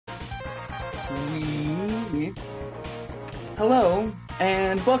Hello,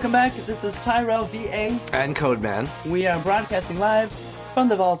 and welcome back. This is Tyrell VA. And Codeman. We are broadcasting live from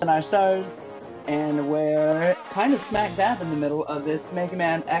the Vault in Our Stars, and we're kind of smack dab in the middle of this Mega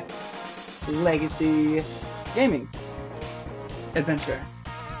Man X Legacy gaming adventure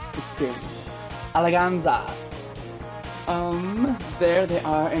experience. Eleganza. There they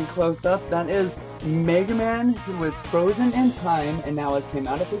are in close-up. That is Mega Man, who was frozen in time and now has came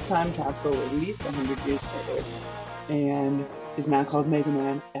out of his time capsule at least 100 years later, and is now called Mega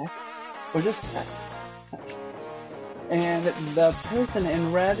Man X, or just X. And the person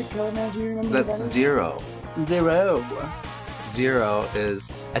in red, Codeman, do you remember That's that? Zero. Zero. Zero is,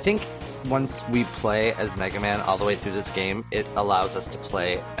 I think once we play as Mega Man all the way through this game, it allows us to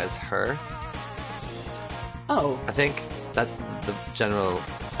play as her. Oh. I think that's the general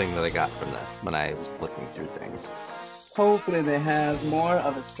thing that I got from this when I was looking through things. Hopefully they have more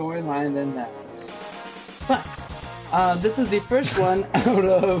of a storyline than that. But, this is the first one out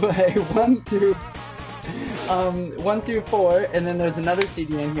of a 1 through 4, and then there's another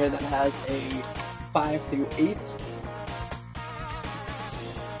CD in here that has a 5 through 8.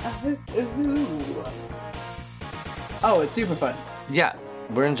 Oh, it's super fun. Yeah,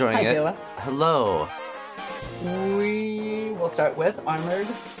 we're enjoying Hi, it. Kayla. Hello. We will start with Armored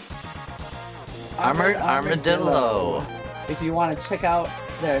Armadillo. If you want to check out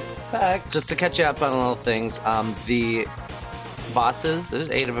their specs. Just to catch you up on little things, the bosses,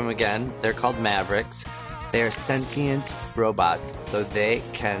 there's 8 of them again. They're called Mavericks. They are sentient robots, so they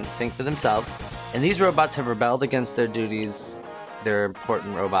can think for themselves. And these robots have rebelled against their duties. They're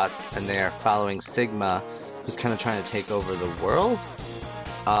important robots, and they are following Sigma, who's kind of trying to take over the world.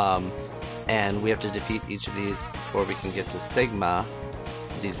 And we have to defeat each of these before we can get to Sigma,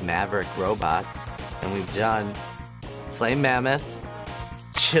 these Maverick robots. And we've done Flame Mammoth,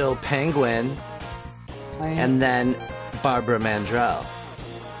 Chill Penguin, and then Barbara Mandrell.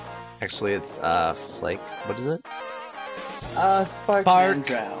 Actually, it's Flake. What is it? Spark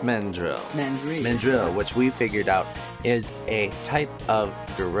Mandrill. Mandrill, which we figured out is a type of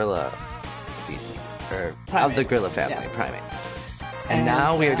gorilla species, or of the gorilla family, primate. And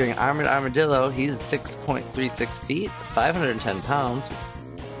now we are doing Armored Armadillo. He's 6.36 feet, 510 pounds.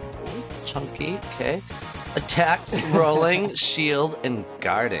 Chunky, okay. Attacks, rolling, shield, and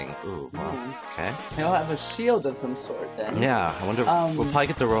guarding. Ooh, wow. Okay. He'll have a shield of some sort then. Yeah, I wonder. We'll probably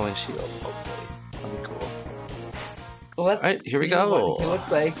get the rolling shield, hopefully. That'll be cool. Alright, here we go. What he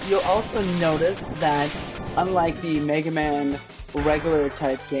looks like. You'll also notice that, unlike the Mega Man regular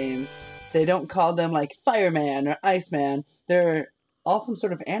type games, they don't call them like Fireman or Iceman. They're all some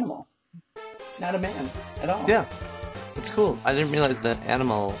sort of animal. Not a man at all. Yeah, it's cool. I didn't realize the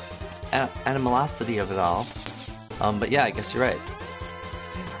animalosity of it all. But yeah, I guess you're right.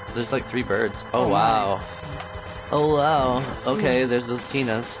 There's like 3 birds. Oh wow. My. Oh wow. Okay, there's those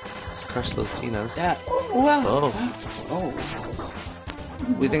Tinas. Let's crush those Tinas. Yeah. Oh wow. Oh. Oh.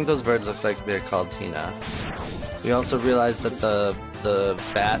 We think those birds look like they're called Tina. We also realized that the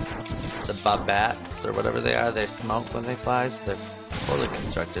bats or whatever they are, they smoke when they fly, so they're poorly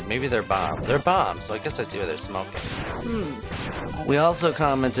constructed. Maybe they're bombs. They're bombs, so I guess I see why they're smoking. We also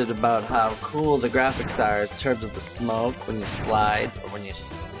commented about how cool the graphics are in terms of the smoke when you slide, or when you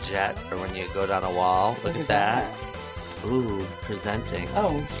jet, or when you go down a wall. Look at that. Ooh, presenting.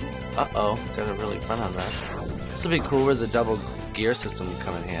 Oh. Uh-oh, gotta really run on that. This will be cool where the double gear system would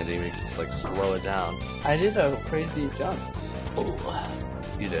come in handy, where you can just like slow it down. I did a crazy jump. Oh,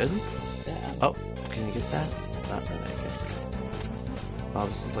 you did? Yeah. Oh, can you get that? Not really, I guess. Oh,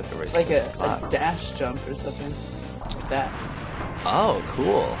 this is like a race. Like a dash jump or something. Like that. Oh,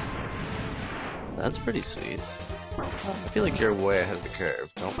 cool. That's pretty sweet. I feel like you're way ahead of the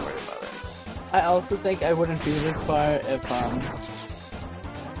curve. Don't worry about it. I also think I wouldn't be this far if I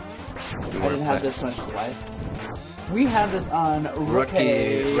didn't have this much life. We have this on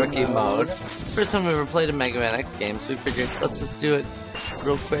rookie mode. First time we ever played a Mega Man X game, so we figured let's just do it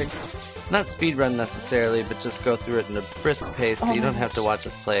real quick. Not speedrun necessarily, but just go through it in a brisk pace so you don't have to watch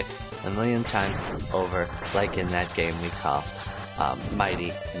us play a million times over, like in that game we call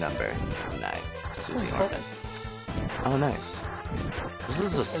Mighty Number 9, Susie Orman. Oh, nice. This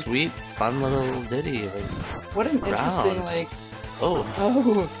is a sweet, fun little ditty. What an interesting, like... Oh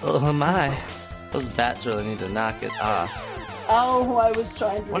my. Those bats really need to knock it off. Oh, I was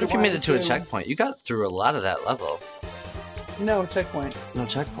trying to... What if you made it to a checkpoint? You got through a lot of that level. No checkpoint. No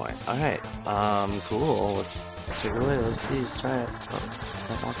checkpoint. Alright. Cool. Let's take it away. Let's see. Let's try it.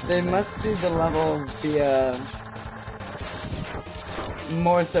 Oh, they must do the level via...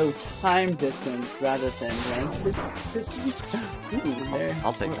 more so time distance rather than length distance. Ooh, there.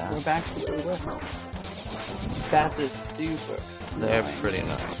 I'll take that. We're back to where we were. Bats are super. They're annoying. pretty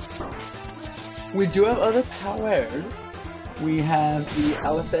nice. We do have other powers. We have the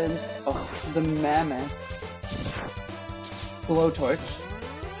elephant, the mammoth blowtorch.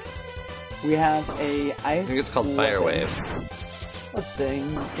 We have a ice. I think it's called Fire Wave. What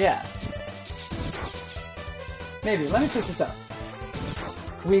thing? Yeah. Maybe. Let me check this out.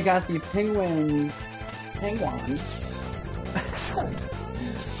 We got the penguins.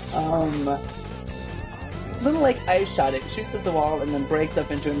 Little like ice shot. It shoots at the wall and then breaks up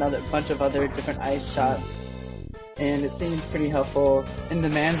into another bunch of other different ice shots. And it seems pretty helpful. In the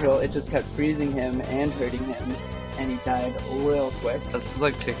mandrill, it just kept freezing him and hurting him, and he died real quick. That's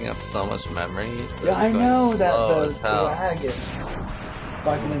like taking up so much memory. Yeah, I know that slow the as hell. lag is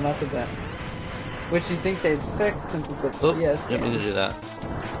fucking him up a bit. Which you think they'd fix since it's a Oh, PS didn't mean game. to do that.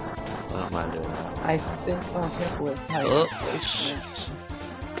 I don't mind doing that. I think. Oh, careful with height. Oh, shit.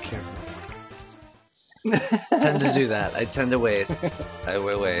 Careful. Tend to do that. I tend to waste. I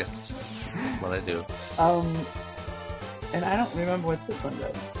will waste what I do. And I don't remember what this one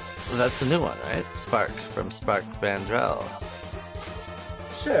does. Well, that's the new one, right? Spark from Spark Bandrell.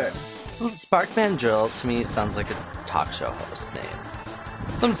 Sure. Spark Mandrill to me sounds like a talk show host name.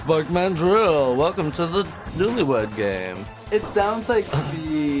 I'm Spark Mandrill. Welcome to the Newlywed Game. It sounds like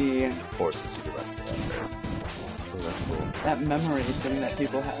the Forces you to run together. Oh, that's cool. that memory thing that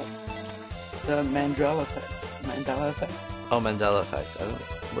people have. The Mandela effect. Mandela effect. Oh, Mandela effect. I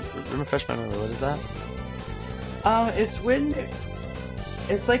don't. Refresh my memory. What is that? It's when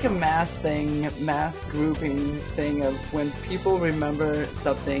it's like a mass thing, mass grouping thing of when people remember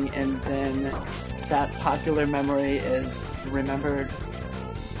something and then that popular memory is remembered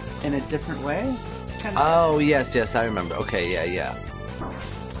in a different way. Oh, yes, I remember. Okay, yeah.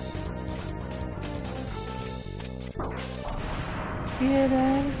 Get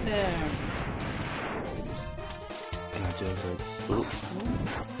out of there. I'm not doing good. Ooh.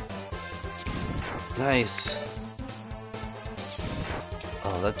 Nice.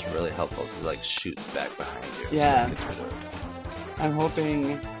 Oh, that's really helpful because it like shoots back behind you. Yeah. Gets rid of it. I'm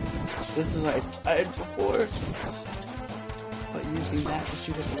hoping this is what I tried before. But using that to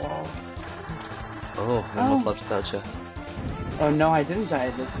shoot at the wall. Oh, I almost left without you. Oh no, I didn't die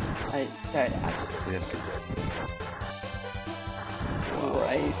at this. I died after this. Yes, you did.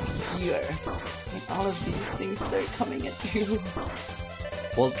 Right here. And all of these things start coming at you.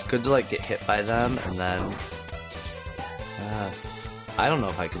 Well, it's good to like get hit by them and then. I don't know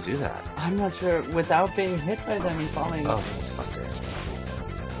if I could do that. I'm not sure. Without being hit by them and falling. Oh, fucker.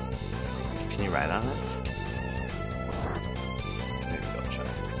 Can you ride on it? Maybe go try.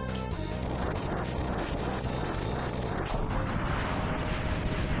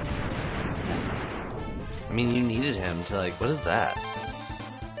 I mean, you needed him to like. What is that?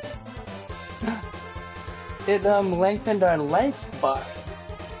 It lengthened our life bar.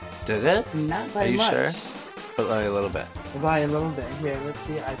 Did it? Not by Are you much. sure? But like a little bit. By a little bit. Here, let's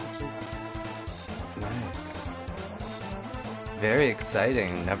see. I can see. Nice. Very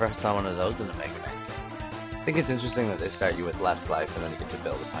exciting. Never saw one of those in a Mega Man game. I think it's interesting that they start you with less life and then you get to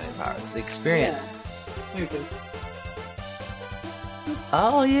build upon your powers. The experience. Yeah. Here it is.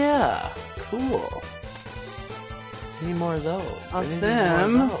 Oh yeah. Cool. Need more of those. Of I need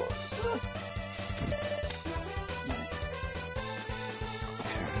them. more of those.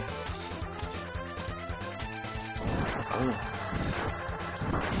 Oh.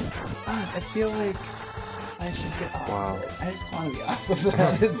 I feel like I should get off Wow. of it. I just want to be off of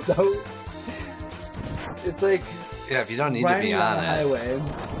that. It's so... It's like Yeah, if you don't need to riding be on on the it. highway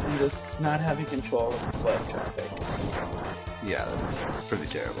and just not having control of the flow of traffic. Yeah, that's pretty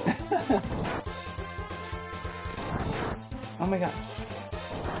terrible. Oh my gosh.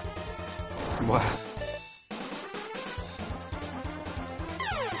 What?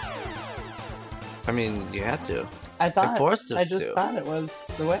 I mean, you have to. I thought, forced us I just to. thought it was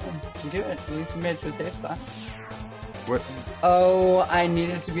the way to do it. At least we made it to a safe spot. Where? Oh, I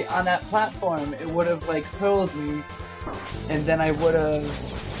needed to be on that platform. It would have like hurled me, and then I would have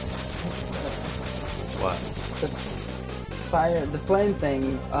What? the flame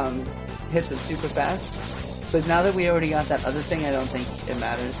thing hits it super fast. But now that we already got that other thing, I don't think it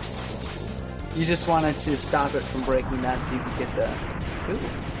matters. You just wanted to stop it from breaking that so you could get the.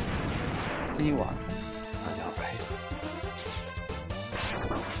 Ooh. So you walk. I know, right?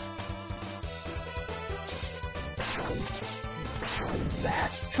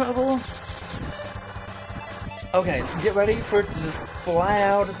 That's trouble. Okay, so get ready for it to just fly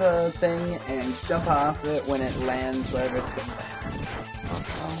out of the thing and jump off it when it lands wherever it's gonna land.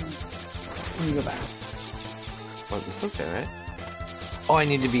 when you go back. Well, it's okay, right? Oh, I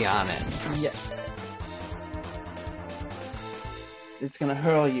need to be on it. Yes. It's gonna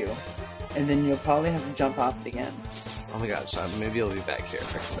hurl you, and then you'll probably have to jump off it again. Oh my gosh, maybe it'll be back here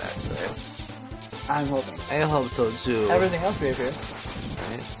if I come back, right? I'm hoping. I hope so too. Everything else will be here.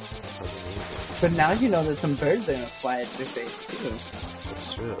 Right? But now you know that some birds are gonna fly at your face too.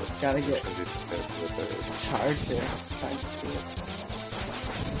 That's true. Gotta get Should be prepared for the birds. charged here.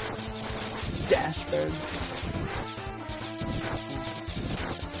 Dash birds.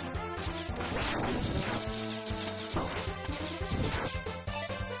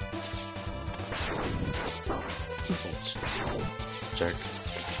 Jerk.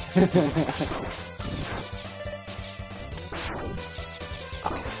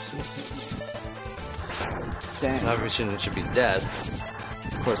 Dang. Every student should be dead.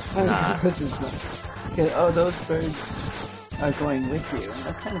 Of course not. Okay, oh, those birds are going with you.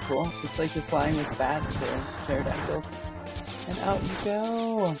 That's kind of cool. It's like you're flying with bats or pterodactyls. And out you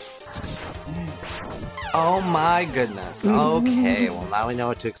go. Oh my goodness. Okay, well now we know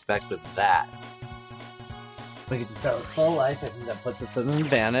what to expect with that. We can start with full life. I think that puts us at an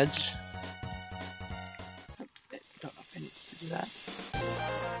advantage. Oops, I don't know if I need to do that.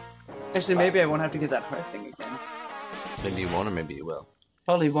 Actually, maybe I won't have to get that heart thing again. Maybe you won't, or maybe you will.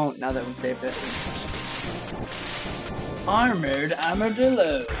 Probably won't now that we saved it. Armored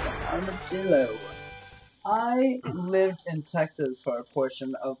Armadillo. Armadillo. I lived in Texas for a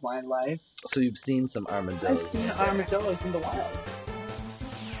portion of my life. So you've seen some armadillos. I've seen armadillos in the wild.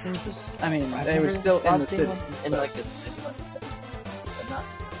 I mean, they were still in the city. In like a city, but not.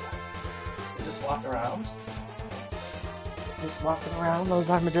 They just walk around. Just walking around those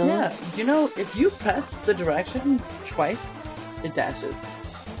armadillos. Yeah, you know, if you press the direction twice, it dashes.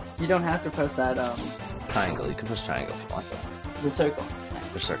 You don't have to press that Triangle. You can push triangle if you want. the circle.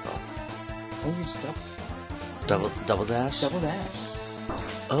 Or circle. Oh, you stop. Double dash. Double dash.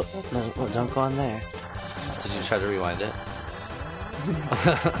 Oh, no, don't go on there. Did you try to rewind it? It's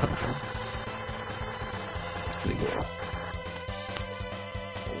pretty cool.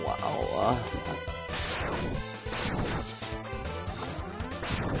 Wow.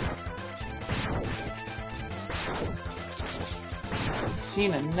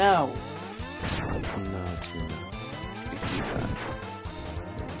 Tina, no. No, Tina. Use that.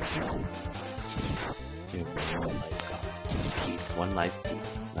 One life piece.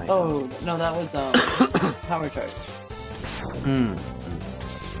 Nice. Oh, no, that was, power charge. Hmm.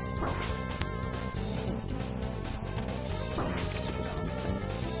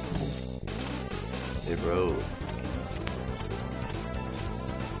 They rode.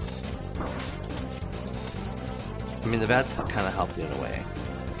 I mean, the bats kind of help you in a way.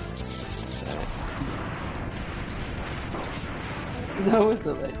 That was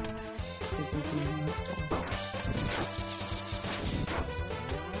a like.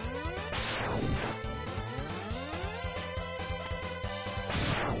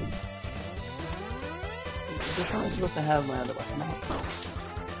 This one is supposed to have my other weapon out.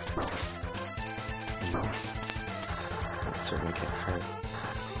 Certainly can't hurt.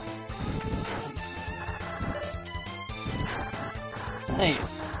 Nice.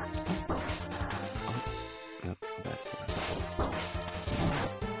 Yep,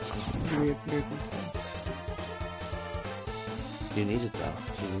 Weird. you need it though.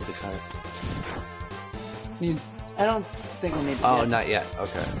 You need the card. I don't think I need it. Oh, yet. not yet.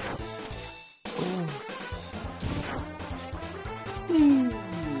 Okay.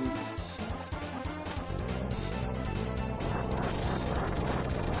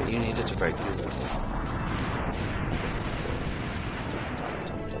 But you needed to break through this.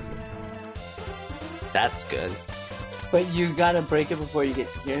 That's good. But you gotta break it before you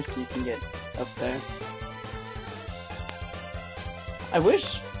get to here so you can get up there. I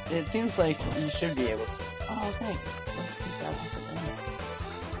wish. It seems like you should be able to. Oh, thanks. Let's keep that one for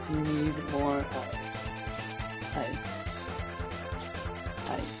them. You need more ice.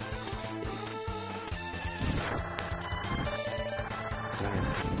 Ice. Nice.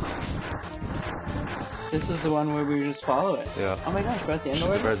 This is the one where we just follow it. Yeah. Oh my gosh, we're at the end The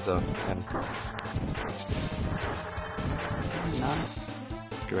already? bird zone. And Not.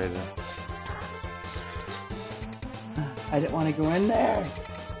 get ready to... I didn't want to go in there.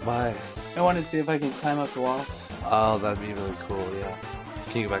 Why? I wanted to see if I can climb up the wall. Oh, that'd be really cool, yeah.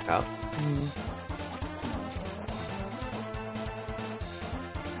 Can you go back out?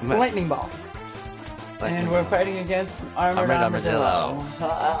 Lightning ball. And we're fighting against Armored Armadillo.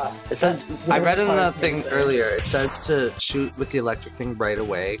 It says, I read in the thing earlier, it says to shoot with the electric thing right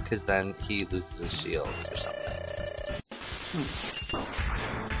away, because then he loses his shield or something.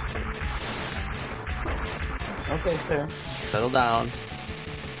 Okay, sir. Settle down.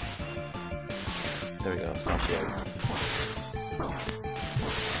 There we go. Oh, shit.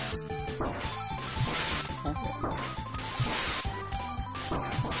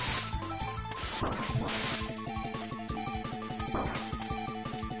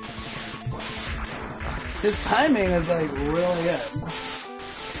 His timing is like really good.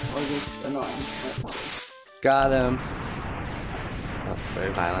 Or just annoying. Got him. That's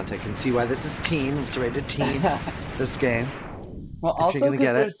very violent. I can see why this is teen. It's rated teen. This game. Well, If also you're gonna because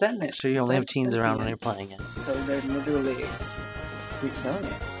get they're it, sending it. so you only have teens around when you're playing it. So they're literally... You're killing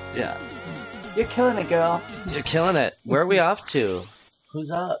it. Yeah. You're killing it, girl. You're killing it. Where are we off to?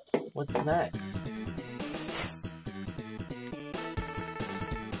 Who's up? What's next?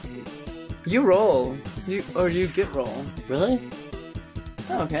 You roll. You get roll. Really?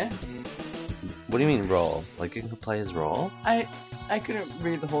 Oh, okay. What do you mean roll? Like you can play his role? I couldn't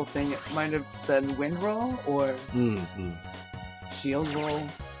read the whole thing. It might have said wind roll or shield roll,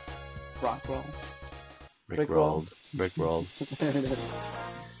 rock roll. Rick rolled. Rick rolled.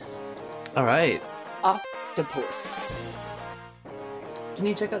 Alright. Octopus. Can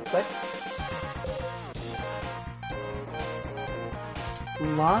you check out specs?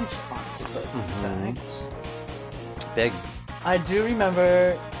 Launch octopus. Big. I do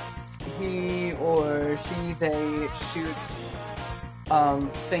remember he or she, they shoot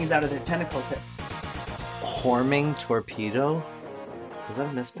things out of their tentacle tips. Homing torpedo? Is that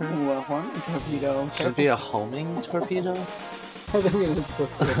a misprint? Ooh, a horn torpedo. Should it be a homing torpedo? I think it was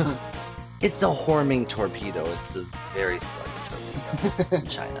supposed to It's a homing torpedo. It's a very select torpedo from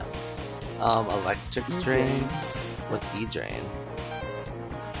China. Electric drain. What's E-drain?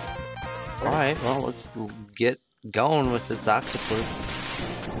 Alright, well, let's get going with this octopus.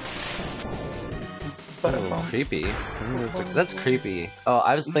 Oh, creepy. That's creepy. Oh,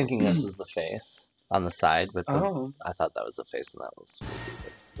 I was thinking this was the face on the side with the... Oh. I thought that was the face and that was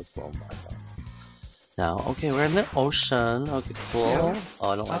creepy. The foam, I thought. Now, okay, we're in the ocean. Okay, cool. Yeah. Oh,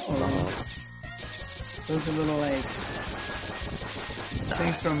 I don't like those. Those are little, like,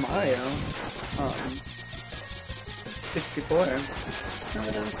 things from Mario. 64.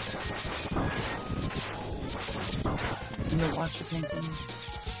 Remember those? In the water painting?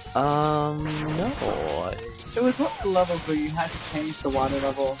 No. It was one of the levels where you had to change the water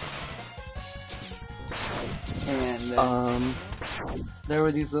level. And there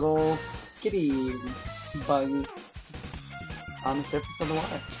were these little kitty bugs on the surface of the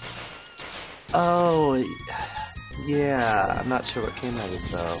water. Oh, yeah. I'm not sure what game that is,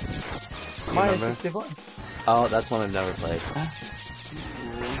 though. Mario 64. Oh, that's one I've never played.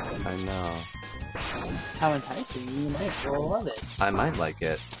 I know. How enticing. You might well love it. I might like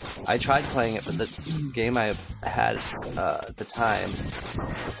it. I tried playing it, but the game I had at the time,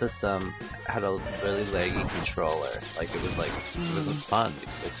 the system had a really laggy controller. Like, it was like, it wasn't fun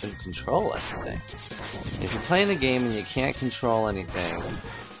because I couldn't control anything. If you're playing a game and you can't control anything,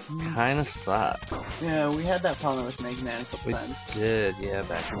 kinda sucks. Yeah, we had that problem with Mega Man a couple times. We did, yeah,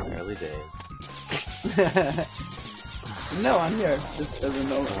 back in the early days. No, I'm here. This doesn't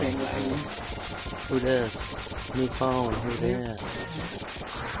know what being laggy. Who this? New phone, who this?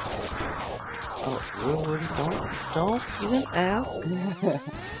 Oh, really? Don't even ask.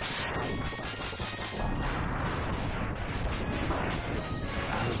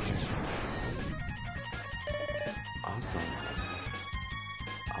 Awesome.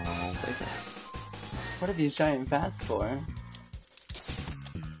 I'll take it. What are these giant bats for? I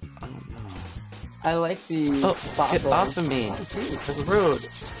don't know. I like the Oh, get fossils. off of me! Oh, geez. That's rude!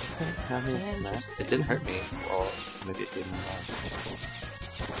 I mean, no, it didn't hurt me. Well, maybe it didn't.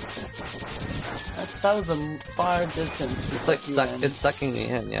 That was a far distance. It's like it's sucking me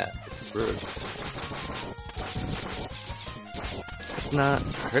in, yeah. It's rude. It's not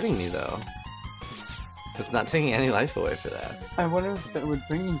hurting me though. It's not taking any life away for that. I wonder if that would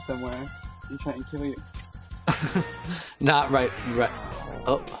bring you somewhere and try and kill you. Not right.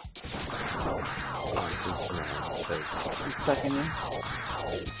 Oh. It's sucking you.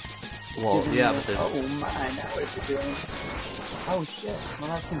 Well, yeah, but there's... Oh my, now what is it doing? Oh shit, well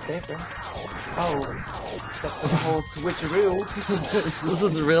that seems safer. Oh, that's the whole switcheroo. This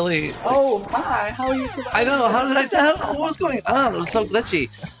is really... Oh my, how are you surviving? I know, how did I... What was going on? It was so glitchy.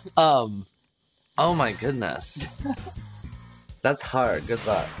 Oh my goodness. That's hard, good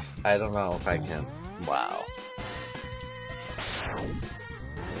luck. I don't know if I can... Wow.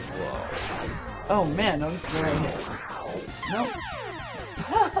 Whoa. Oh man, no, this is where I hit. No.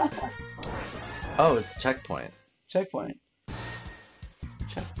 Oh, it's a checkpoint. Checkpoint.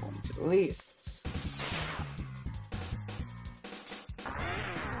 Checkpoint, at least.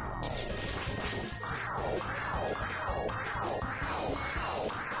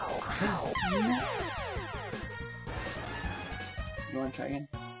 wanna try again.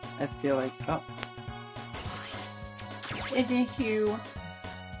 I feel like, oh. Thank you.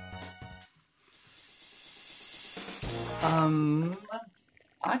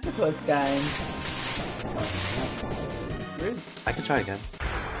 Octopus guy. Rude. I can try again.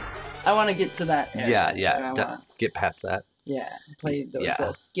 I want to get to that area. Yeah. Get past that. Yeah, play those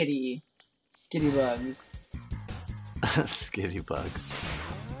little skitty bugs. Skitty bugs.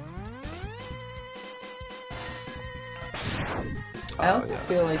 I also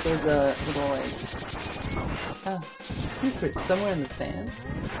feel like there's a little like secret somewhere in the sand.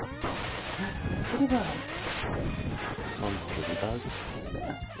 Skitty bug. One skitty bug.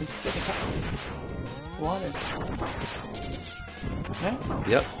 Yeah, it's skitty bug. Water. Okay.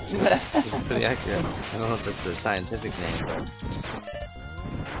 Yep. It's pretty accurate. I don't know if that's their scientific name, but...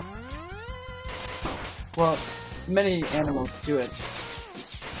 Well, many animals do it,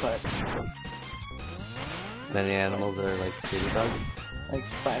 but... Many animals are like skitty bugs? Like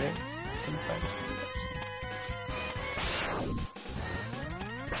spiders. Some spiders.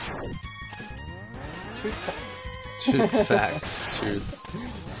 Truth fact. Truth facts. Truth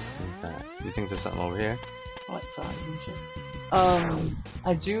facts. You think there's something over here? What thought you should?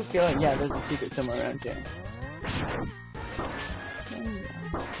 I do feel like, yeah, there's a secret somewhere around here.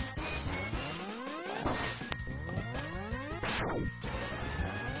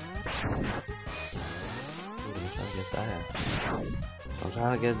 I'm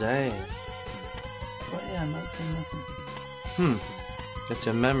trying to get that. But yeah, I'm not saying nothing. Guess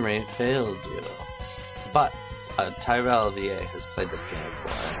your memory failed you. But Tyrell VA has played this game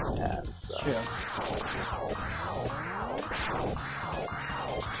before in his past, so. True.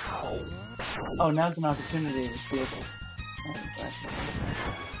 Oh, now's an opportunity to see if...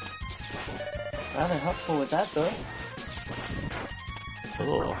 Rather helpful with that, though.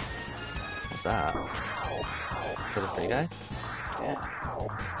 Ooh. What's that? For the free guy? Yeah.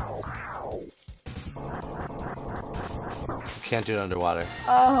 You can't do it underwater.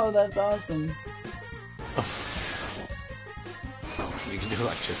 Oh, that's awesome. You can do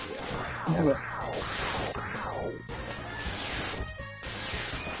electricity. Yeah.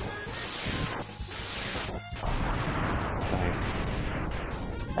 Nice.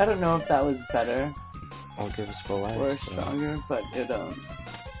 I don't know if that was better I'll give us full life. or stronger, but it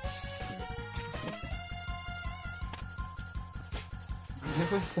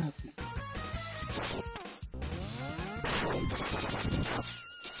what's up?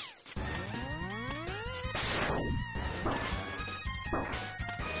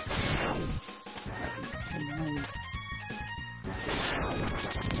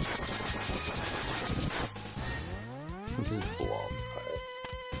 Just blow them apart.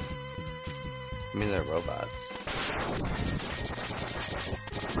 I mean, they're robots.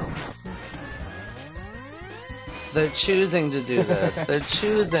 They're choosing to do this. They're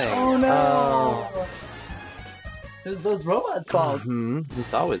choosing. Oh no! It was those robots' fault.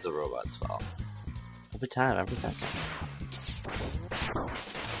 It's always the robot's fault. Every time, every time.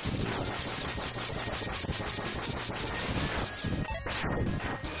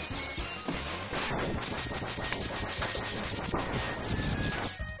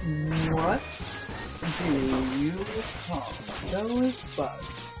 What do you call those bugs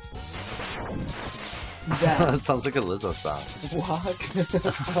that That sounds like a Lizzo song. walk on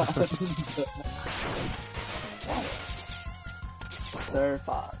the surface?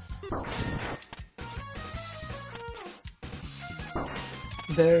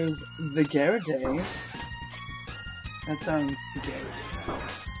 There's the Garriday. That sounds Garriday.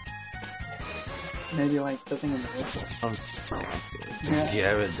 Maybe like something in the whistle. Sounds fancy. Yeah.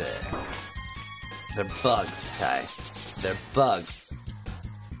 Garriday. They're bugs, Ty. They're bugs.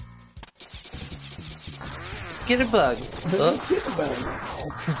 Get a bug.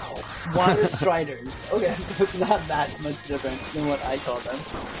 Water striders. Okay, it's not that much different than what I call them.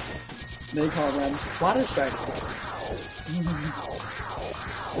 They call them water striders.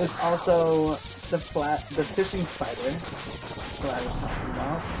 There's also the fishing spider that I was talking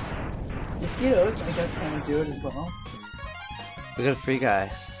about. Mosquitoes, I guess, kind of do it as well. We got a free guy.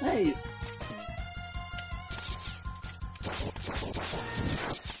 Nice.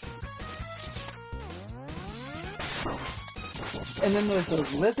 And then there's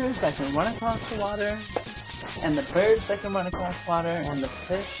those lizards that can run across the water, and the birds that can run across water, and the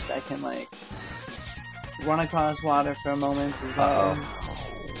fish that can, like, run across water for a moment as well.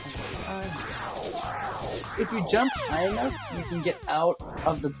 If you jump high enough, you can get out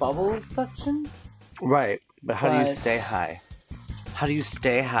of the bubble section. Right, but how do you stay high? How do you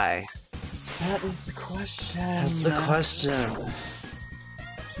stay high? That is the question. That's the question.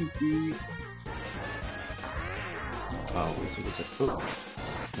 To be... Oh, at least we could just... Ooh.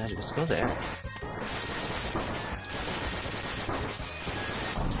 No, just go there.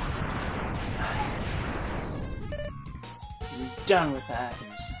 Done with that.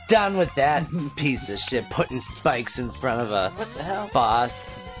 Done with that piece of shit putting spikes in front of a What the hell? boss.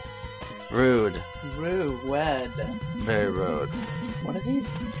 Rude. Rude. Very rude. What are these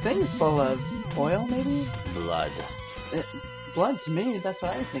things full of? Oil, maybe? Blood. Blood to me, that's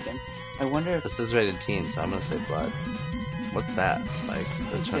what I was thinking. I wonder if... This is rated teen, so I'm gonna say blood. What's that? Spikes?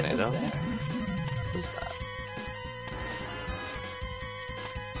 The tornado? What's that?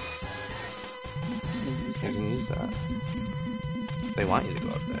 You can use that. They want you to go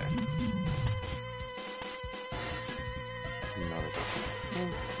up there. No, they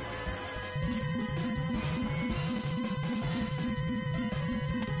don't.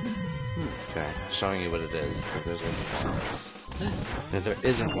 Okay, showing you what it is. If there's more of those. If there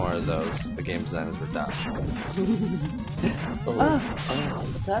isn't more of those, the game designers were dumb.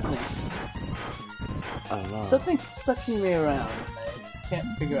 What's happening? I don't know. Something's sucking me around. I can't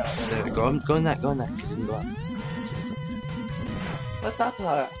figure out what it is. Go in that, because you can go up. What's that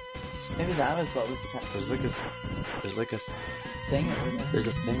part? Maybe that was what was the kind There's like a thing over there. There's a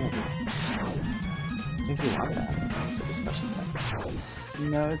thing over there. I think you want that. It's like a special thing.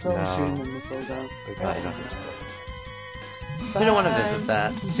 No, it's what we're No. shooting the missiles out. We probably don't. We don't want to visit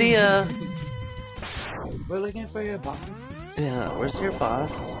that. See ya! We're looking for your boss. Yeah, where's your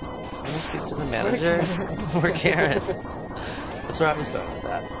boss? Can I speak to the manager? We're Karen. That's where I was going with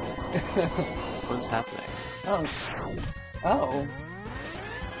that. What is happening? Oh.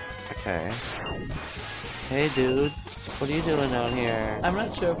 Okay. Hey dude, what are you doing down here? I'm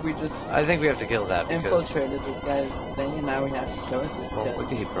not sure if we just I think we have to kill that because... infiltrated this guy's thing and now we have to kill it. Well,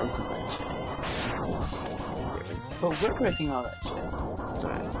 look at he broke that shit. But we're breaking all that shit. That's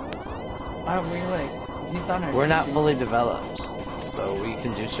alright. Aren't we like, he's on our We're not team. fully developed, so we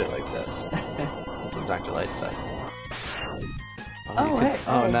can do shit like this. That's what Dr. Light said. Oh, hey.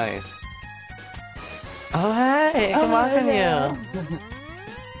 Oh, nice. Oh, hey, come on, yeah. you.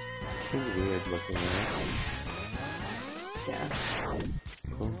 He's weird looking, right? Yeah.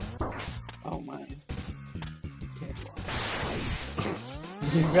 Cool. Oh my. Okay.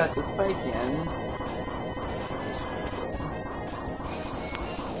 You got the spike in.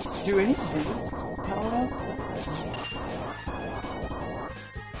 Do any of these power up?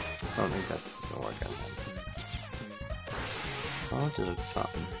 I don't think that's gonna work out. Oh, did it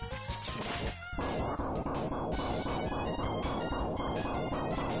something.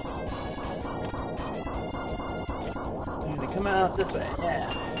 I'm gonna come out this way, yeah.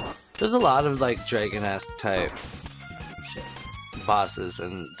 There's a lot of like Dragon-esque type bosses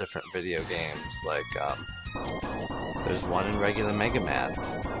in different video games. Like, there's one in regular Mega Man,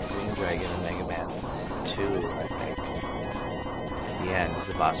 Green Dragon in Mega Man 2, I think. At the end, he's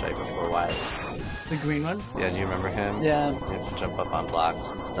the boss right before Wily. The green one? Yeah, do you remember him? Yeah. You have to jump up on blocks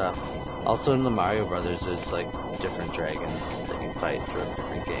and stuff. Also in the Mario Brothers, there's like different dragons that you fight through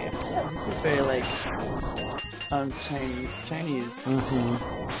different games. Yeah, this is very like Chinese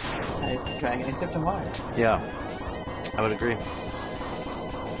type dragon, except in water. Yeah, I would agree.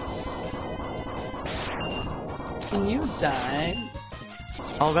 Can you die?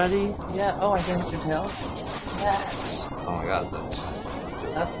 Already? Yeah, oh, I can hit your tail. Oh my god,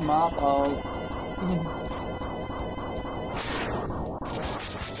 That's my fault.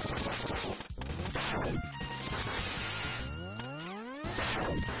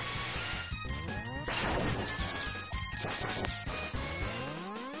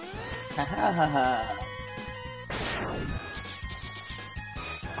 Ha ha ha ha.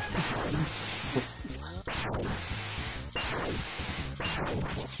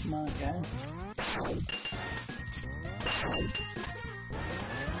 Come on, guys.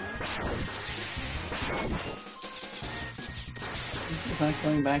 It's not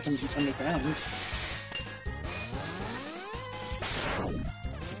going back into underground.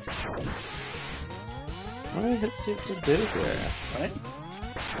 What do you have to do here? Right?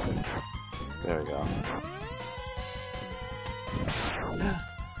 There we go.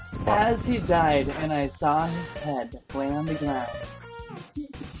 As he died, and I saw his head lay on the ground.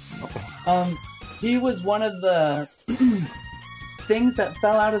 He was one of the things that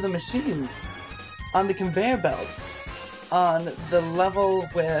fell out of the machines on the conveyor belt. On the level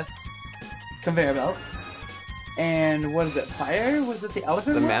with conveyor belt. And what is it, fire? Was it the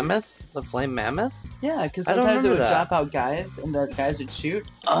elephant? The one? mammoth? The flame mammoth? Yeah, because I don't sometimes it would remember that. drop out guys, and the guys would shoot.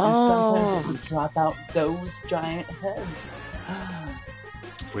 Oh. And sometimes it would drop out those giant heads.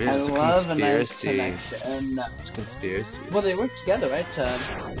 Weird, I it's a love a nice conspiracy. connection. It's a conspiracy. Well, they work together, right?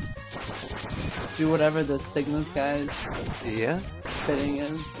 do whatever the Sigma's guy's Yeah? fitting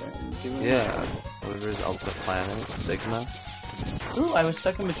is. Yeah. Whatever's Ultimate Planet, Sigma. Ooh, I was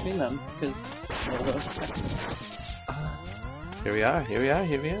stuck in between them, because... Here we are, here we are,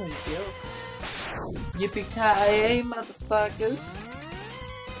 here we are. Yippee-ki-yay, motherfuckers!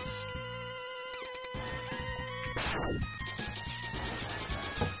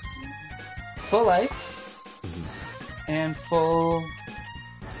 Full life. And full...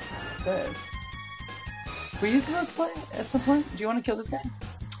 This. Were you supposed to play at some point? Do you want to kill this guy?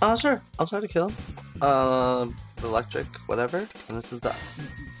 Oh, sure. I'll try to kill him. Electric, whatever. And this is the...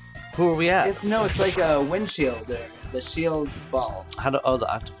 Who are we at? No, it's like a windshield, or the shield's ball. Oh, the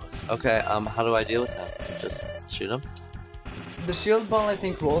octopus. Okay, how do I deal with him? Just shoot him? The shield ball, I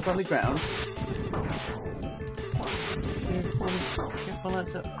think, rolls on the ground. Careful not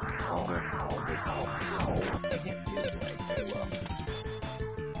to over. I can't see it right very well.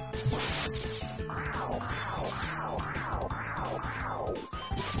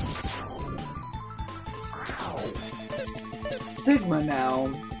 Sigma now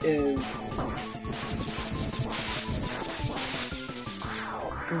is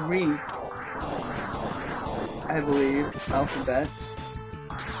Greek, I believe, alphabet.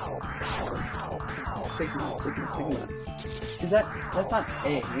 Sigma. Is that's not A,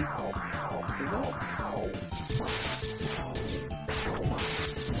 is it?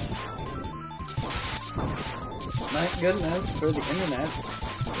 My goodness, for the internet.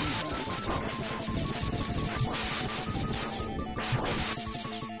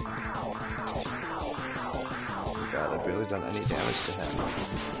 God, I've barely done any damage to him.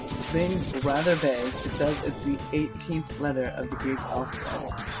 Being rather vague, it says it's the 18th letter of the Greek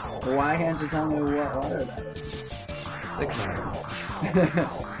alphabet. Why can't you tell me what letter that is? Sigma.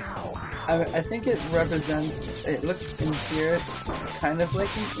 I think it represents, it looks in here kind of like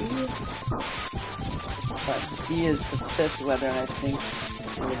an E, but E is the 5th letter, and I think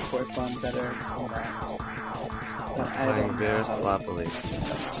it would correspond better to that. But I don't know how the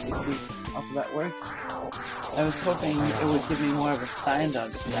Greek alphabet works. I was hoping it would give me more of a sign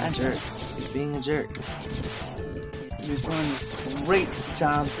on it. He's being a jerk. You're doing a great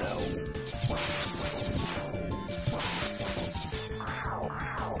job, though.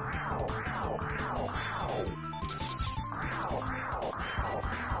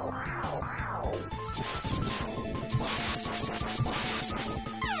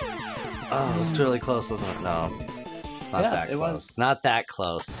 Oh, it was really close, wasn't it? No. Not that close. Was. Not that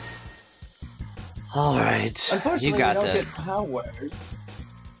close. Alright. Unfortunately, you got we don't this. get powers.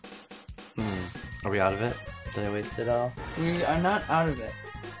 Are we out of it? Did I waste it all? We are not out of it.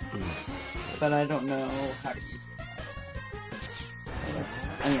 But I don't know how to use it.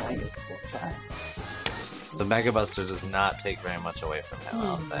 I mean, I guess we'll try. The Mega Buster does not take very much away from him,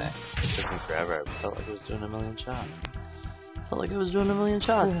 I'll say. It took me forever. I felt like I was doing a million shots.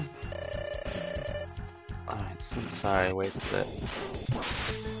 Alright, so sorry I wasted it.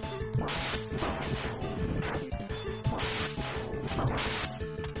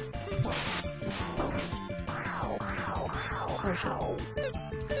 Oh shit.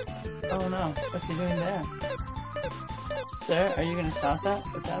 Oh no, what's he doing there? Sir, are you gonna stop that?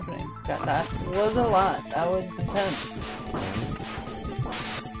 What's happening? That was a lot. That was intense.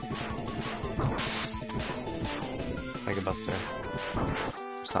 Mega Buster.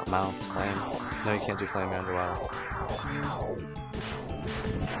 Stop mouth, flame. No, you can't do flame underwater.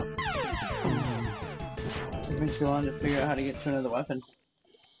 Took me too long to figure out how to get to another weapon.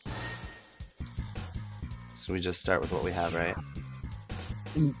 So we just start with what we have, right?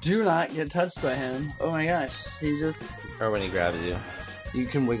 And do not get touched by him. Oh my gosh, he just... Or when he grabs you. You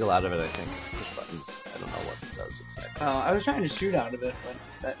can wiggle out of it, I think. Push buttons. I don't know what it does exactly. Oh, I was trying to shoot out of it, but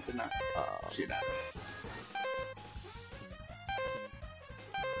that did not shoot out of it.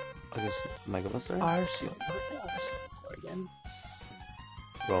 I guess Mega Buster? R shield. What's the R shield for again?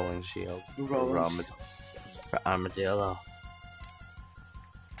 Rolling shield. Rolling for Armadillo.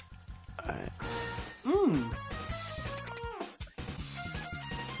 Alright.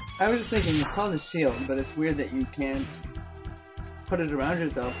 I was just thinking, it's called a shield, but it's weird that you can't put it around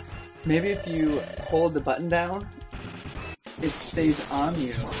yourself. Maybe if you hold the button down, it stays on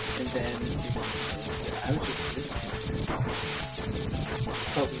you, and then... I was just...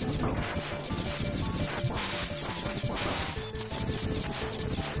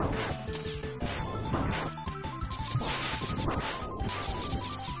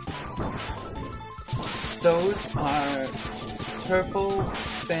 Those are purple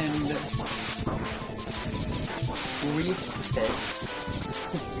finned reef fish.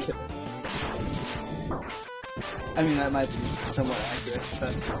 I I mean, that might be somewhat accurate,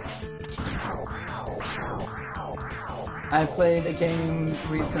 but I played a game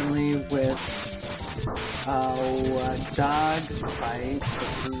recently with a dog fight,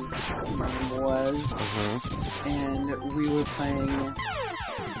 whose name was, and we were playing.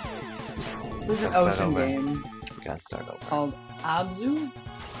 It was an ocean game Gotta start over. called Abzu.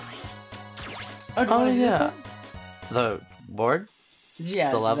 Oh, yeah. The board? Yeah,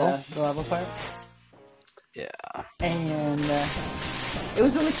 the level? The level part. Yeah. And it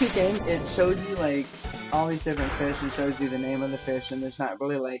was a really cute game. It shows you like all these different fish and shows you the name of the fish, and there's not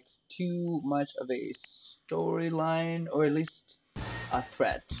really like too much of a storyline, or at least a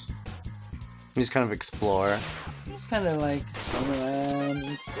threat. You just kind of explore. Just kind of like swim around,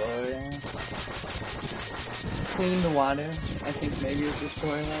 explore, yeah. Clean the water, I think maybe it's the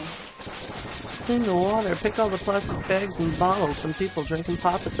storyline. Clean the water, pick all the plastic bags and bottles from people drinking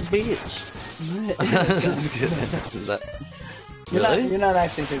pop at the beach. Just kidding. Is that... Really? You're not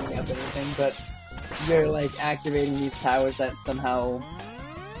actually picking up anything, but you're like activating these towers that somehow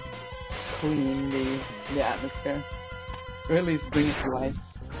clean the atmosphere. Or at least bring it to life.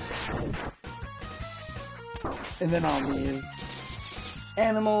 And then all these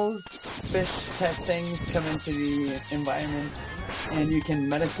animals, fish type things come into the environment, and you can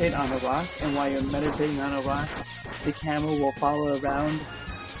meditate on a rock, and while you're meditating on a rock, the camera will follow around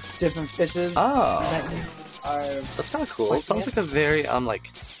different fishes that you are... That's kind of cool. It sounds like a very,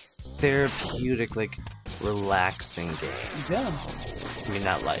 like, therapeutic, like, relaxing game. Yeah. I mean,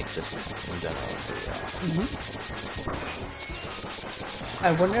 not like, just in general.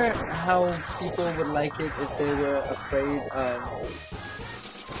 I wonder how people would like it if they were afraid of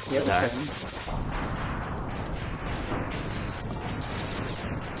the other thing.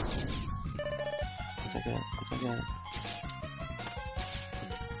 I'll take it.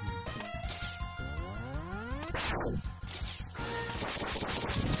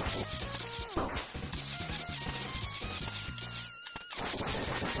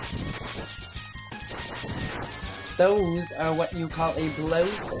 Those are what you call a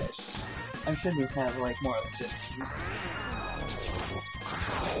blowfish. I'm sure these have like more legit names.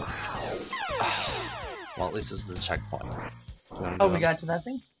 Well, at least this is the checkpoint. Oh, we got to that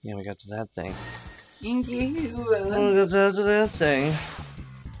thing? Yeah, we got to that thing. Thank you. We got to that thing.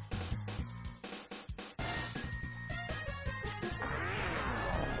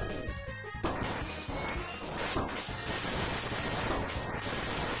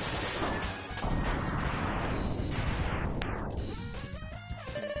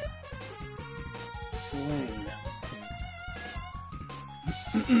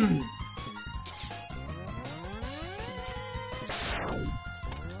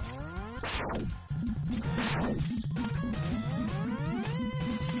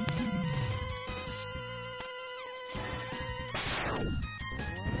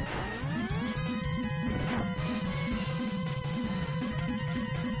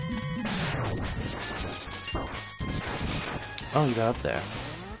 Oh, you got up there.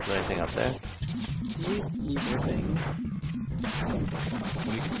 Is there anything up there? These evil things.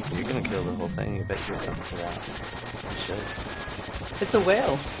 You're gonna kill the whole thing. You bet you do something to that. You should. It's a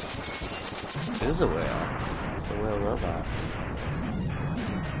whale. It is a whale. It's a whale robot.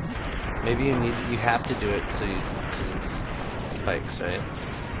 Maybe you have to do it so because it's spikes, right?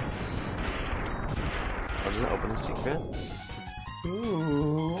 Or does it open a secret?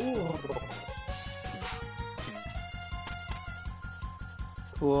 Ooh.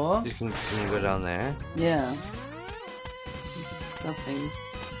 Cool. Can you go down there? Yeah. Something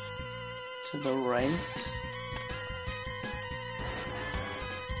to the right.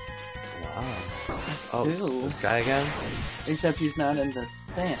 Wow. Oh, Ew. this guy again? Except he's not in the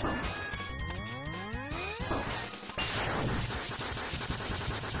sand.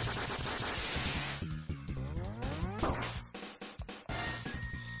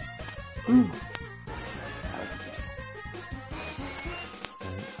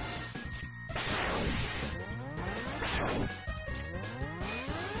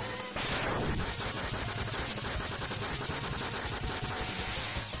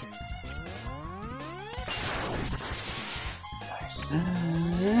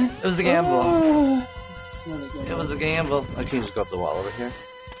 It was a gamble. It was a gamble. Oh, can you just go up the wall over here?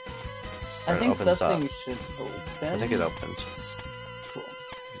 I think opens up. something should open. I think it opened. Cool.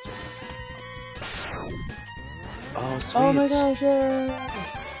 Oh, sweet. Oh my gosh, yeah.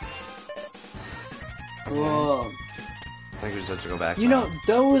 Cool. I think we just have to go back. You know,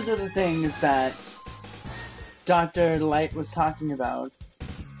 those are the things that Dr. Light was talking about.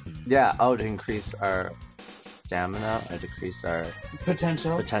 Yeah, oh, to increase our stamina or decrease our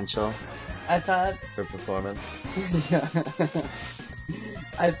Potential. I thought... For performance. Yeah.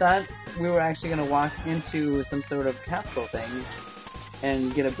 I thought we were actually gonna walk into some sort of capsule thing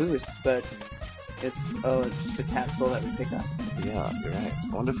and get a boost, but it's just a capsule that we pick up. Yeah, you're right.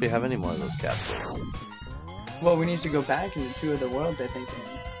 I wonder if we have any more of those capsules. Well, we need to go back into 2 of the worlds, I think,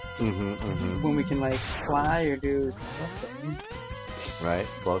 when we can, like, fly or do something. Right?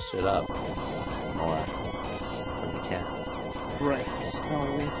 Blow shit up. Or we can't. Right. Oh,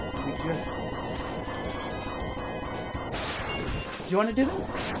 we should. Do you want to do this?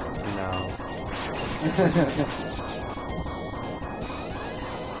 No.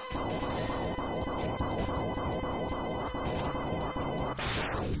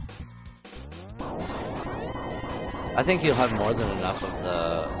 I think you'll have more than enough of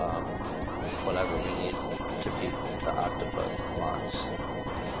the, whatever we need to beat the Octopus launch.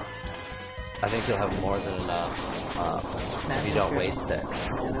 I think you'll have more than enough, if you don't waste it.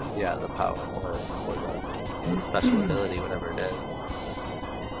 Yeah, the power, or the special ability, whatever it is.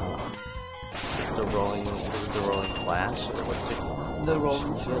 Is the rolling flash, or what's it called? The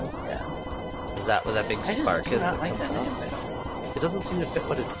rolling shields, yeah. Is that what that big spark is? I don't like that name. It doesn't seem to fit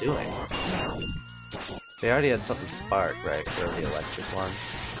what it's doing. They already had something spark, right, for the electric one.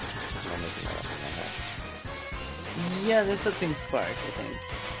 I'm making that up in my head. Yeah, there's something spark, I think.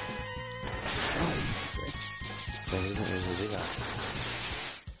 So it doesn't usually do that.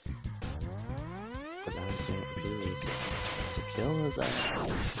 But now it's doing it repeatedly. Is it kill or is that? Oh,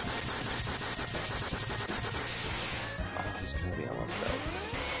 it's gonna be almost dead.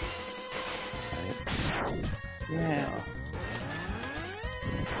 Right? Yeah.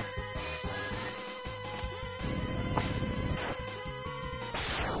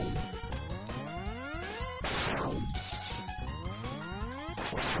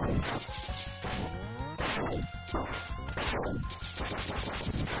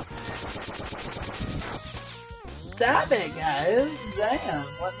 Stop it, guys! Damn,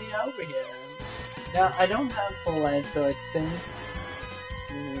 let me over here. Now, I don't have full life, so I think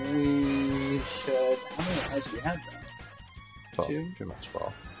we should... How many lives do we have, though? Full. 2? Pretty much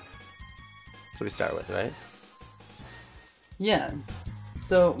full. So we start with, right? Yeah.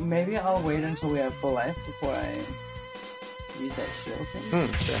 So, maybe I'll wait until we have full life before I use that shield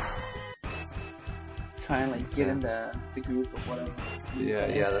thing. Sure. Try and, like, get in the groove of whatever. Yeah,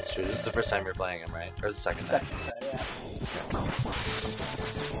 that's true. This is the first time you're playing him, right? Or the second time? Second time, yeah.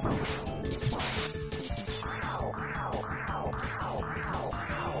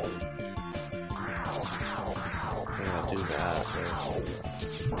 We're gonna do that.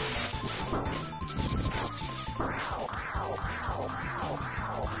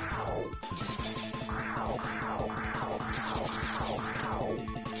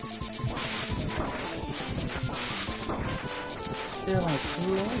 They're like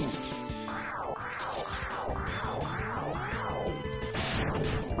great.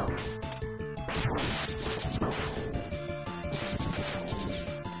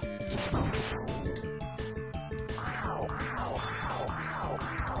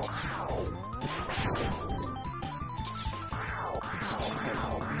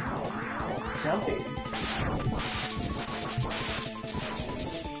 Jumpy.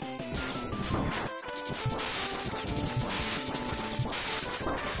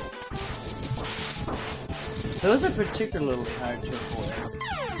 Those are particularly hard to avoid.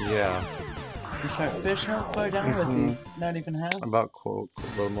 Yeah. You start fish, how far down was he? Not even half? About a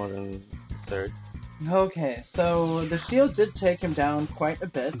little more than a third. Okay, so the shield did take him down quite a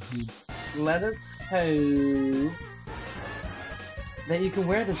bit. Let us hope that you can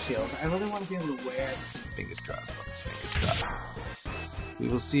wear the shield. I really want to be able to wear it. Fingers crossed, folks. Fingers crossed. We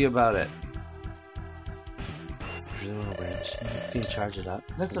will see about it. I really want to wear it. Can you charge it up?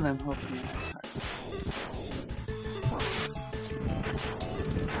 That's what I'm hoping to charge.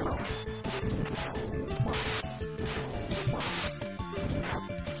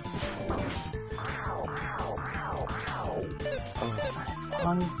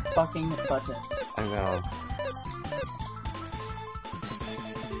 One fucking button. I know.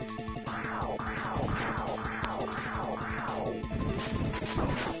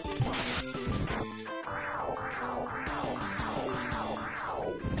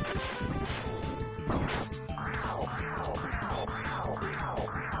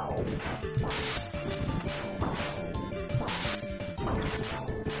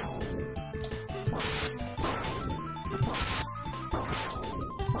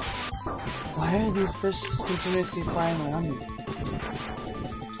 Why are these fish continuously flying around me?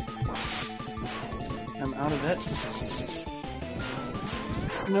 I'm out of it.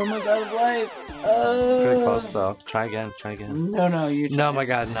 I'm almost out of life. Pretty close though. Try again. Try again. No, you. No, my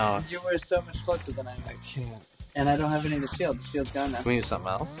God, no. You were so much closer than I was. I can't. And I don't have any of the shield. The shield's gone now. Can we use something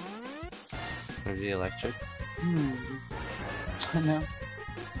else? Maybe the electric? No.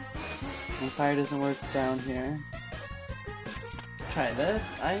 My fire doesn't work down here. Try this.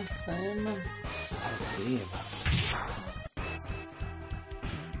 Ice Slam. I see him.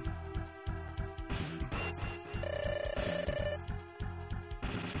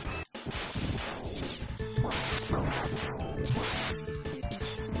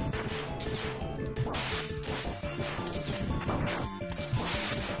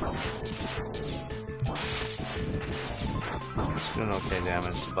 It's doing okay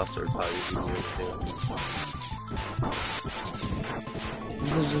damage. Buster would probably be easier to do.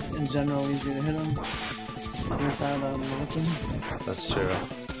 This is just in general easier to hit him without looking. That's true.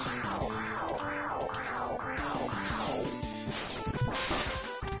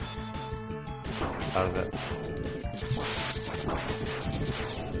 Out of it.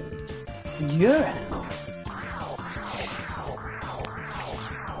 You're out.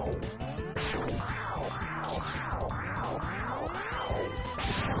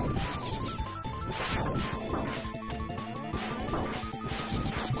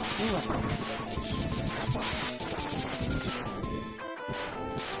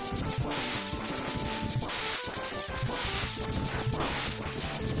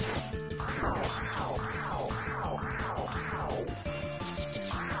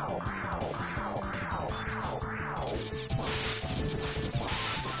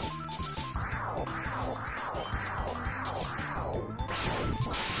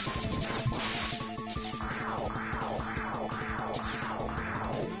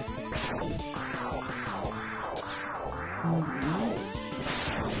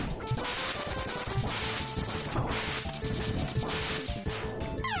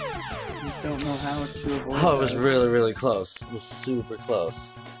 Just don't know how to avoid Oh, it was that. really, really close. It was super close.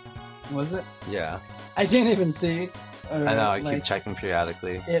 Was it? Yeah. I can't even see. I know, I keep checking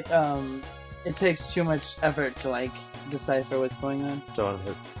periodically. It takes too much effort to like decipher what's going on. Do you want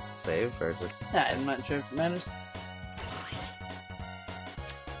to hit save or just... I'm not sure if it matters.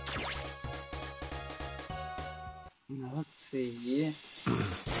 Now let's see.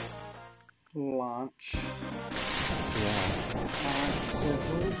 Launch. Yeah.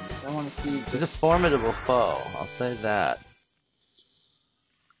 I want to see. He's a formidable foe, I'll say that.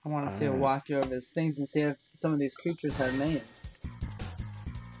 I want to see a walkthrough of his things and see if some of these creatures have names.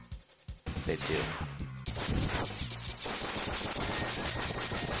 They do.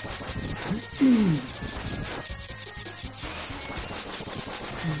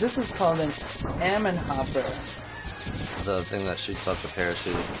 This is called an Ammon Hopper. The thing that shoots out the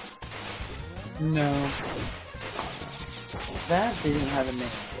parachute. No. That they didn't have a name.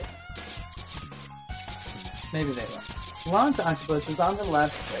 Maybe they will. Launch Octopus is on the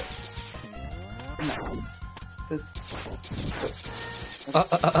left. Wait. No. This.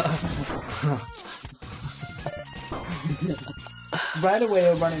 Right away,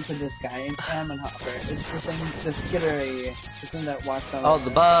 we'll run into this guy, an Ammon Hopper. It's the thing, the skittery, the thing that walks on. Oh, the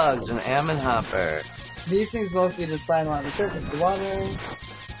bugs, an Ammon Hopper. These things mostly just slide along the surface of the water.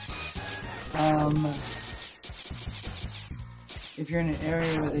 If you're in an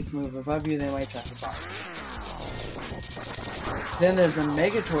area where they can move above you, they might drop a bomb. Then there's the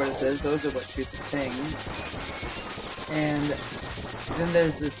Mega Tortoises, those are what shoot the things. And then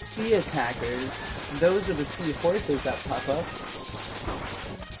there's the Sea Attackers, those are the sea horses that pop up.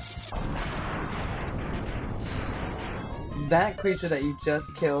 That creature that you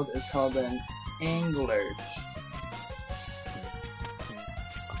just killed is called an Anglerch.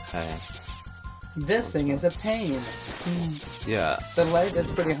 Okay. This thing is a pain. Yeah. The light is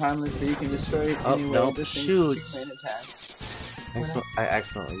pretty harmless, but you can destroy it Oh, anyway. nope, This thing's shoot. two main attacks. I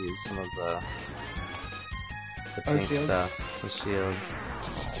accidentally used some of the pink shield? stuff. The shield.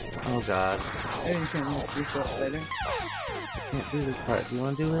 Oh god. Maybe you can use that later. I can't do this part. Do you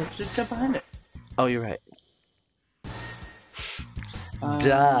want to do it? Just jump behind it. Oh, you're right.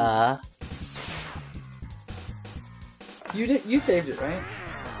 Duh. You saved it, right?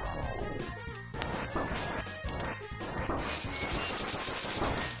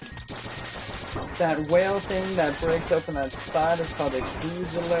 That whale thing that breaks open that spot is called a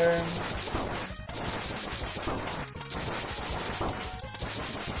Cruiser.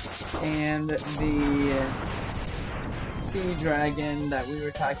 And the sea dragon that we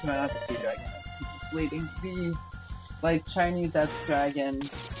were talking about, not the sea dragon, that's leading the like Chinese S dragon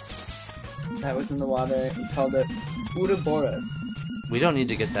that was in the water is called a Uroboros. We don't need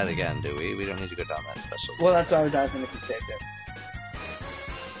to get that again, do we? We don't need to go down that special. Well, that's why I was asking if you saved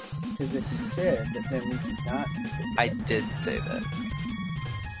it. Because if you did, then we do not. I did say that.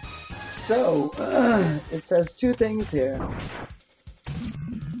 So, it says two things here.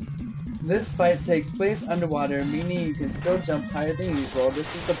 This fight takes place underwater, meaning you can still jump higher than usual.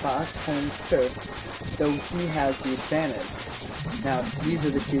 This is the boss turns turf, though he has the advantage. Now, these are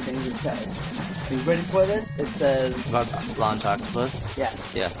the two things it says. Are you ready for this? It says... About launch octopus? Yeah.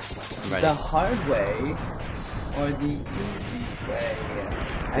 Yeah, I'm ready. The hard way, or the easy way.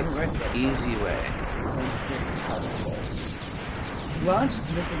 I haven't read that. Easy way. Launch,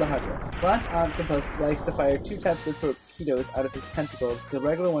 this is the hard way. Launch Octopus likes to fire two types of torpedoes out of his tentacles. The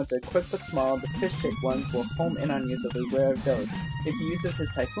regular ones are quick but small. The fish-shaped ones will home in on you, so beware of those. If he uses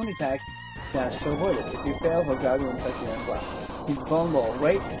his Typhoon attack, dash to avoid it. If you fail, he'll grab you and suck you in block. He's vulnerable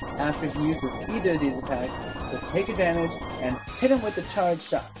right after he uses either of these attacks, so take advantage and hit him with the charge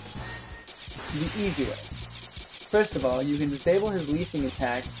shot. The easy way. First of all, you can disable his leeching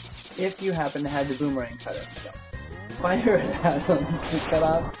attack if you happen to have the boomerang cutter. Fire it at him to cut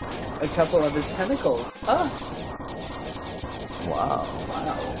off a couple of his tentacles. Ah! Wow.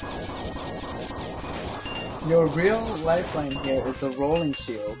 Your real lifeline here is the rolling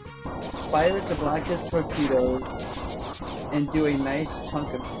shield. Fire it to block his torpedoes and do a nice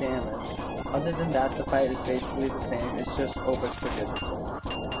chunk of damage. Other than that, the fight is basically the same, it's just over quicker.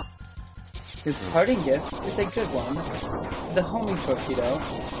 His parting gift is a good one. The homing torpedo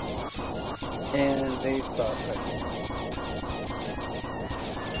and a spell torpedo.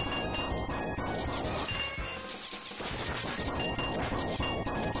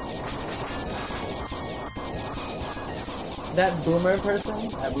 That boomer person,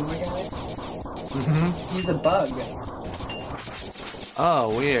 that boomer guy, he's a bug.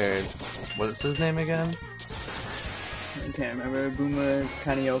 Oh, weird. What's his name again? I can't remember. Boomer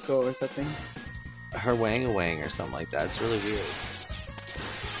Kanioko or something. Her Wang or something like that. It's really weird.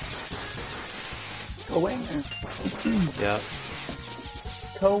 Co-Wanger. Yep.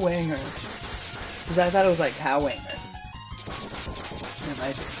 Co-Wanger. Because I thought it was like Cow-Wanger. It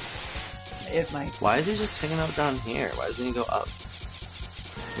might be. It might. Why is he just hanging out down here? Why doesn't he go up?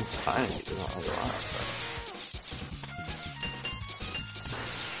 It's fine if he doesn't want to go up. But...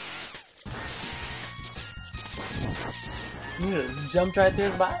 You just jumped right through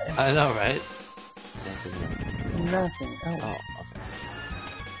his body. I know, right? Nothing. Oh. Okay.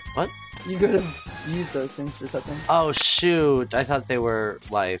 What? You could have used those things for something. Oh, shoot. I thought they were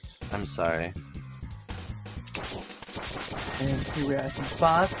life. I'm sorry. And here we are at the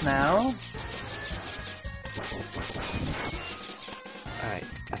boss now. Alright,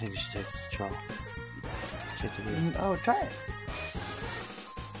 I think we should take control. Take the wheel. Oh, try it.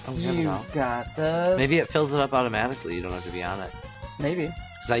 Oh, we have it You all. got this. Maybe it fills it up automatically. You don't have to be on it. Maybe.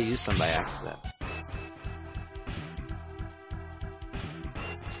 Because I used some by accident.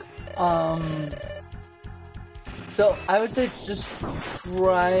 So I would say just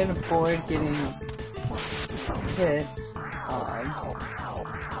try and avoid getting hit.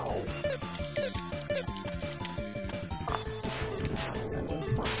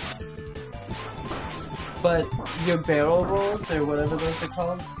 But your barrel rolls, or whatever those are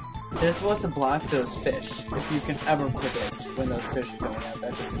called, they're supposed to block those fish, if you can ever predict when those fish are coming out.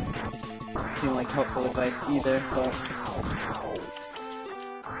 That doesn't seem like helpful advice either, but...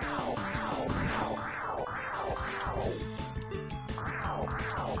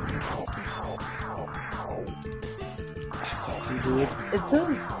 It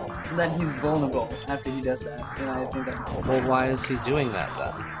says that he's vulnerable after he does that, and I think that's... Well, why is he doing that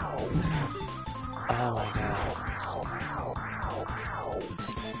then? Oh my god.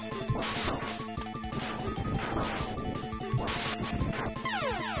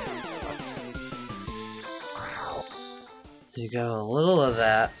 You got a little of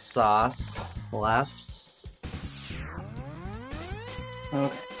that sauce left.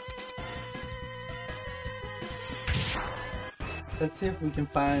 Okay. Let's see if we can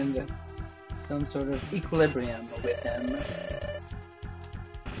find some sort of equilibrium with him.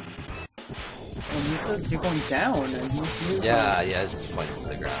 And he says you're going down, and he's Yeah, it's points to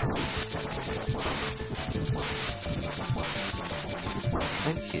the ground. I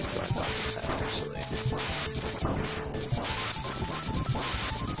think he's going down this time, actually.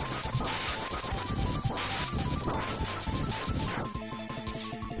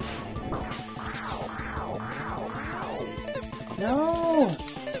 No!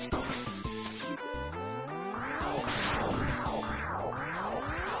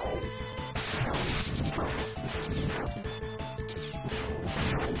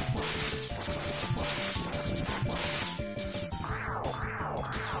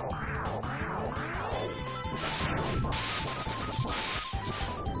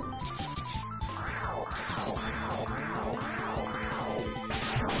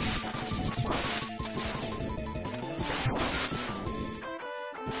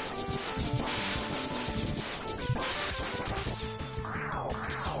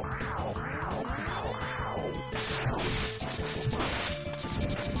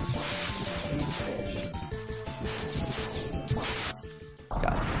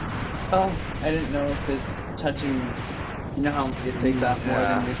 Oh, I didn't know if this touching, you know how it takes off more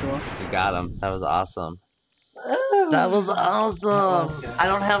than usual? You got him. That was awesome. Oh, That was awesome. That was good. I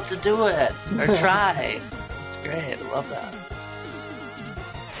don't have to do it or try. It's great. I love that.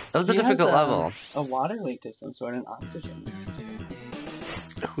 That was a He has difficult level. A water leak of some sort, and oxygen.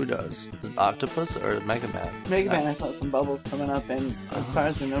 Who does? The Octopus or Mega Man? Mega Man, I saw some bubbles coming up, and as far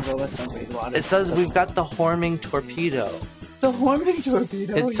as I know, Rolex don't breathe water. It says we've got the Horming Torpedo. the Horming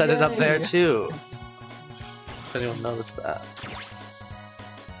Torpedo. It said it up yay. there too. If anyone noticed that.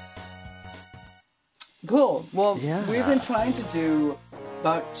 Cool. Well, Yeah. we've been trying to do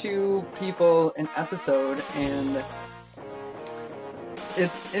about 2 people an episode, and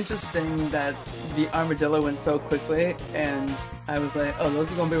it's interesting that the Armadillo went so quickly, and I was like, oh,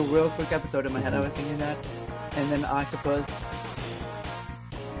 those are going to be a real quick episode. In my head, I was thinking that. And then Octopus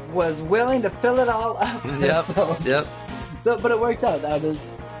was willing to fill it all up. Yep. So, Yep. but it worked out. That is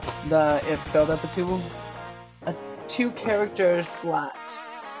it filled up a 2-character slot.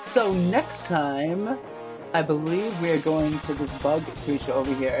 So next time, I believe we are going to this bug creature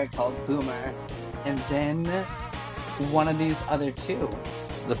over here called Boomer, and then one of these other 2.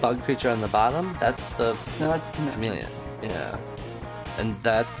 The bug creature on the bottom, that's the No, that's chameleon. Yeah. And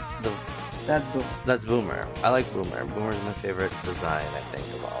that's Boomer. That's Boomer. I like Boomer. Boomer's my favorite design, I think,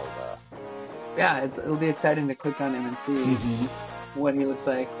 of all the... Yeah, it'll be exciting to click on him and see what he looks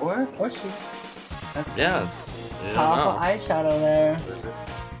like, or she. That's Yeah. You don't powerful know. eyeshadow there.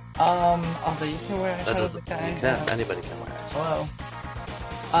 Although you can wear That eyeshadow as doesn't... a guy. You can. Anybody can wear it. Hello.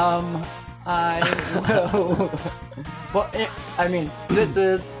 I will. Well, this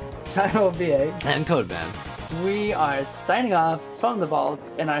is Time VA. And Code Man. We are signing off from the vault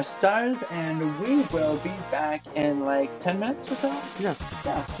in our stars, and we will be back in like 10 minutes or so. Yeah.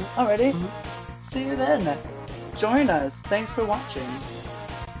 Yeah. Alrighty. See you then. Join us. Thanks for watching.